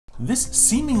This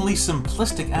seemingly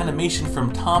simplistic animation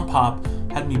from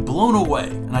TomPop had me blown away,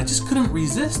 and I just couldn't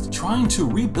resist trying to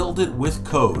rebuild it with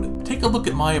code. Take a look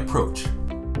at my approach.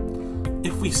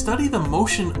 If we study the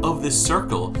motion of this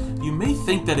circle, you may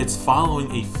think that it's following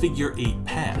a figure 8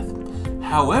 path.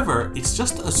 However, it's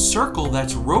just a circle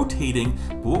that's rotating,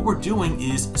 but what we're doing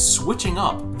is switching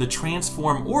up the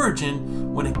transform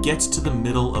origin when it gets to the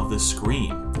middle of the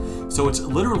screen. So it's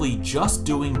literally just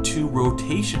doing 2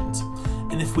 rotations.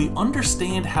 And if we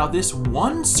understand how this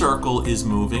one circle is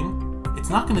moving, it's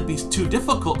not going to be too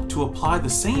difficult to apply the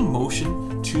same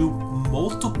motion to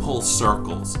multiple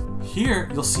circles. Here,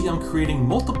 you'll see I'm creating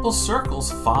multiple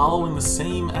circles following the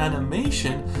same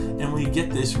animation, and we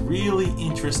get this really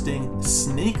interesting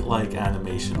snake-like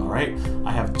animation, all right?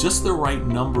 I have just the right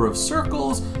number of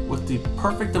circles with the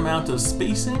perfect amount of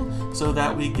spacing so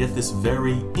that we get this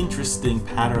very interesting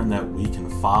pattern that we can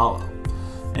follow.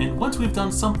 And once we've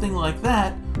done something like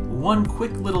that, one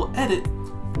quick little edit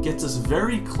gets us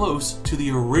very close to the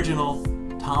original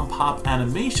TomPop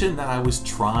animation that I was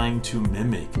trying to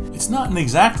mimic. It's not an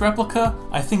exact replica.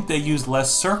 I think they used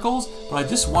less circles, but I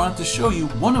just wanted to show you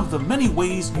one of the many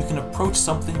ways you can approach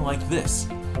something like this.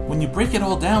 When you break it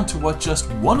all down to what just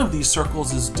one of these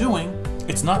circles is doing,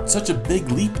 it's not such a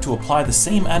big leap to apply the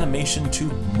same animation to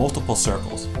multiple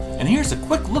circles. And here's a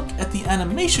quick look at the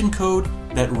animation code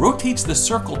that rotates the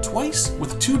circle twice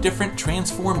with 2 different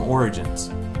transform origins.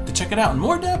 To check it out in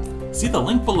more depth, see the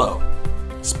link below.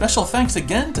 Special thanks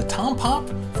again to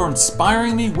TomPop for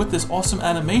inspiring me with this awesome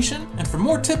animation, and for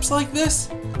more tips like this,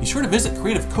 be sure to visit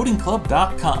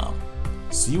creativecodingclub.com.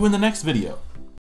 See you in the next video.